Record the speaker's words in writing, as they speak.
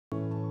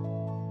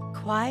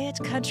Quiet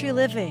country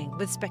living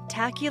with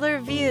spectacular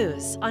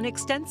views on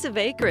extensive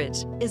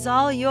acreage is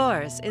all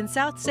yours in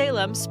South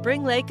Salem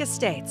Spring Lake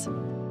Estates.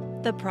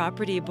 The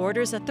property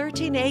borders a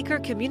 13-acre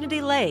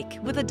community lake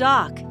with a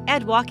dock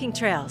and walking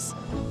trails.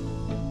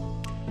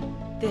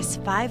 This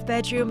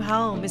 5-bedroom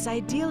home is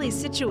ideally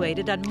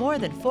situated on more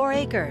than 4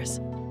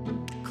 acres.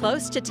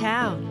 Close to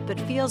town, but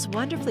feels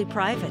wonderfully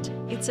private,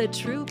 it's a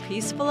true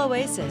peaceful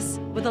oasis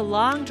with a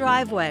long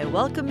driveway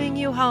welcoming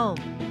you home.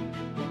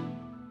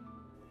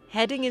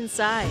 Heading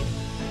inside,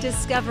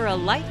 discover a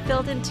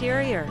light-filled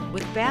interior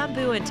with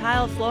bamboo and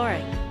tile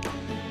flooring,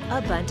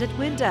 abundant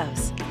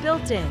windows,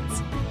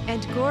 built-ins,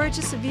 and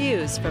gorgeous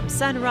views from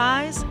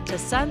sunrise to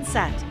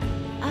sunset.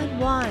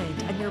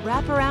 Unwind on your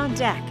wraparound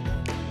deck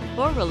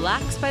or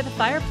relax by the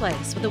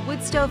fireplace with a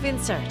wood stove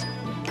insert.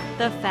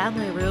 The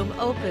family room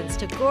opens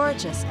to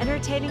gorgeous,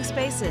 entertaining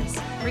spaces,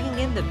 bringing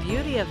in the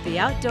beauty of the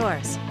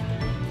outdoors.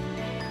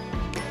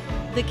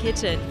 The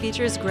kitchen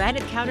features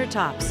granite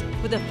countertops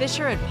with a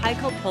Fisher and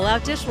Paykel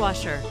pull-out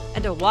dishwasher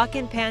and a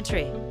walk-in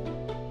pantry.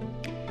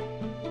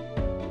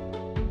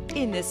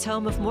 In this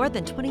home of more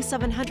than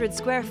 2,700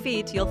 square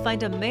feet, you'll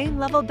find a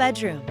main-level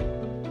bedroom.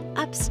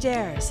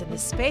 Upstairs in the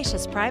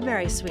spacious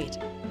primary suite,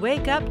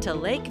 wake up to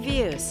lake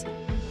views.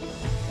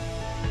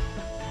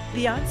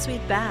 The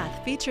ensuite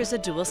bath features a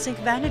dual-sink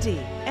vanity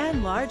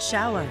and large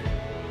shower.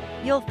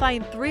 You'll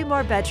find 3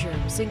 more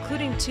bedrooms,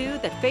 including 2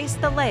 that face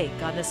the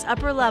lake on this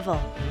upper level.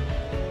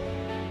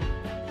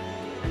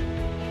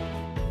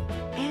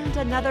 And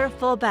another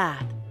full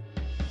bath.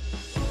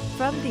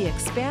 From the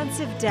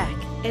expansive deck,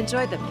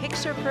 enjoy the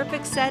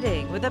picture-perfect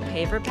setting with a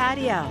paver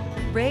patio,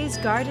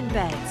 raised garden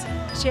beds,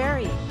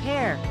 cherry,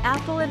 pear,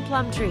 apple, and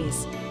plum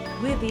trees,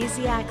 with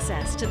easy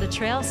access to the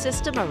trail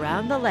system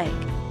around the lake.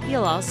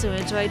 You'll also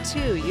enjoy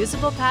 2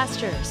 usable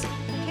pastures,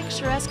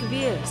 picturesque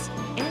views,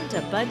 and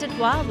abundant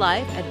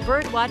wildlife and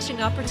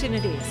bird-watching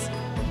opportunities.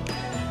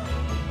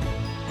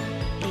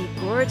 A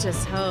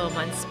gorgeous home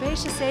on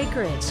spacious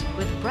acreage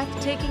with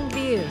breathtaking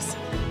views.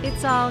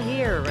 It's all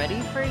here ready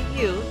for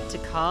you to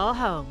call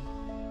home.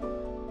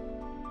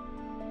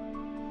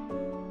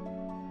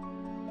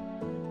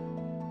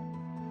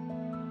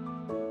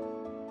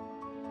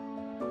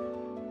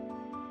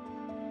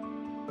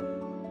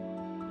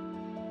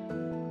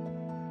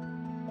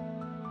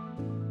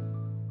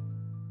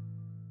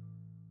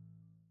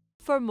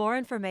 For more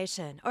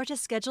information or to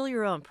schedule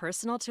your own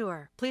personal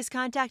tour, please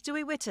contact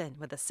Dewey Whitton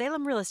with the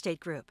Salem Real Estate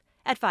Group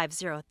at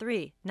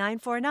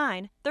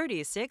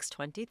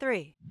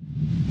 503-949-3623.